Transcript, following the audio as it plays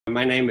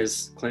My name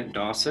is Clint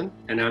Dawson,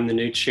 and I'm the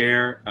new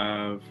chair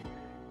of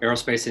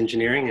Aerospace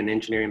Engineering and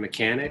Engineering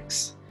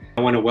Mechanics.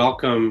 I want to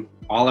welcome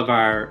all of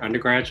our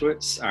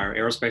undergraduates, our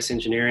Aerospace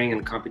Engineering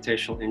and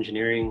Computational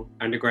Engineering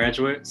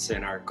undergraduates,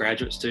 and our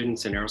graduate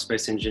students in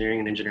Aerospace Engineering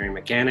and Engineering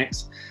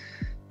Mechanics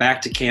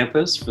back to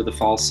campus for the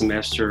fall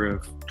semester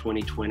of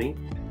 2020.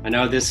 I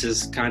know this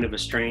is kind of a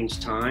strange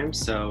time,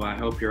 so I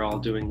hope you're all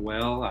doing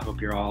well. I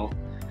hope you're all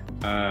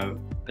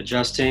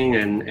adjusting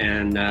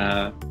and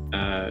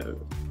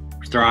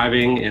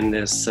thriving in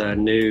this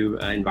new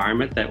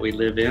environment that we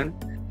live in.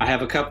 I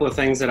have a couple of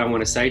things that I want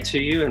to say to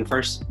you,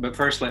 but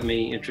first let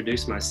me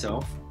introduce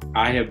myself.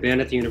 I have been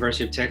at the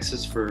University of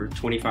Texas for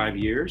 25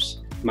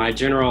 years. My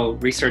general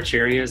research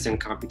area is in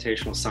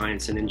computational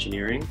science and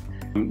engineering.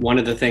 One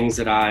of the things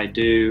that I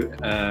do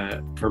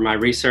for my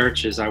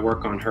research is I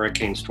work on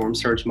hurricane storm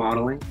surge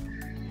modeling.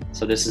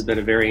 So this has been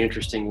a very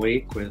interesting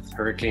week with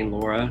Hurricane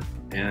Laura,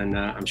 and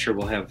I'm sure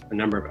we'll have a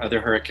number of other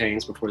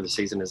hurricanes before the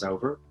season is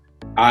over.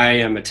 I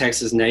am a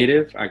Texas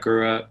native. I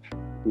grew up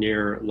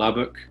near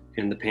Lubbock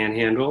in the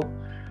Panhandle.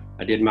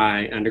 I did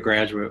my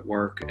undergraduate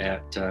work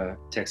at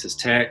Texas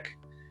Tech.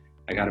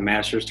 I got a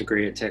master's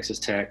degree at Texas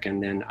Tech,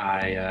 and then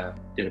I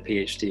did a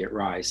PhD at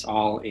Rice,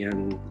 all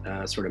in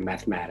sort of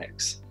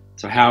mathematics.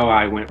 So how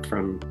I went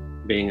from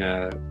being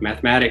a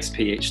mathematics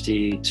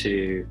PhD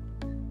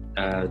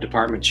to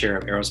department chair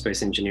of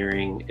aerospace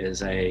engineering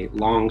is a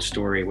long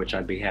story, which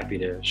I'd be happy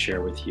to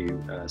share with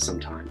you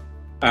sometime.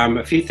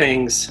 A few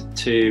things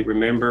to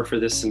remember for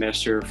this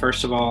semester.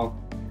 First of all,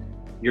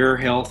 your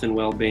health and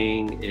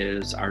well-being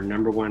is our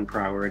 #1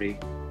 priority,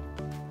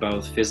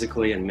 both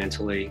physically and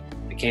mentally.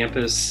 The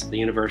campus, the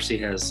university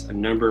has a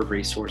number of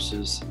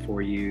resources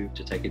for you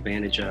to take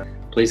advantage of.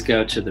 Please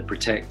go to the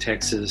Protect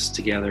Texas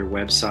Together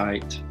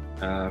website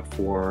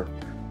for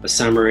a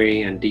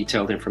summary and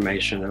detailed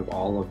information of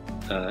all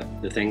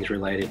of the things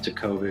related to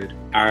COVID.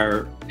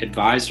 Our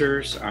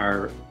advisors,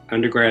 our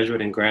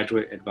undergraduate and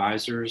graduate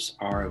advisors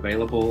are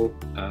available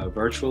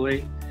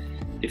virtually.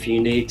 If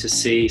you need to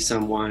see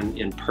someone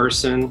in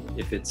person,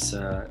 if it's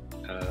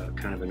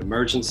kind of an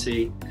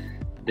emergency,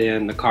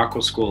 then the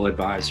Cockrell School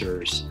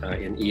advisors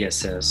in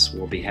ESS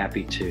will be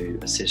happy to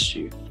assist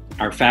you.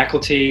 Our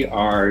faculty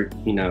are,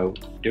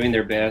 doing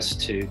their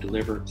best to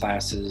deliver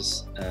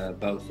classes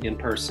both in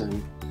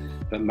person,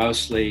 but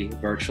mostly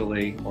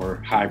virtually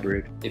or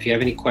hybrid. If you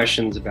have any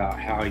questions about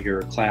how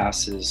your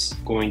class is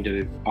going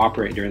to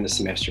operate during the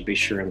semester, be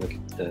sure and look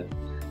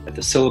at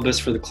the syllabus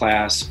for the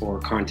class or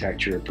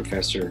contact your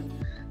professor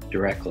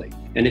directly.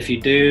 And if you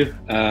do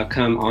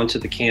come onto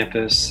the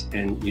campus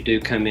and you do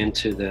come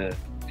into the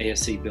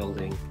ASE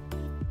building,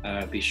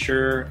 be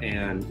sure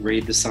and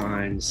read the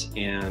signs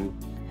and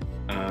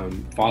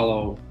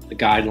follow the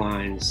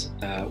guidelines,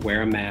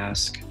 wear a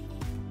mask,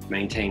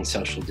 maintain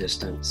social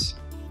distance.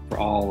 For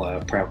all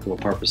practical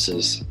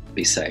purposes,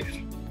 be safe.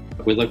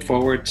 We look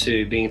forward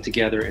to being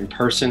together in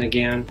person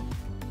again.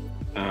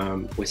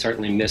 We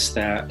certainly miss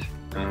that,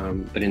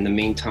 but in the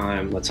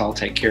meantime, let's all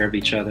take care of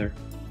each other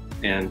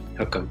and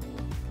hook 'em.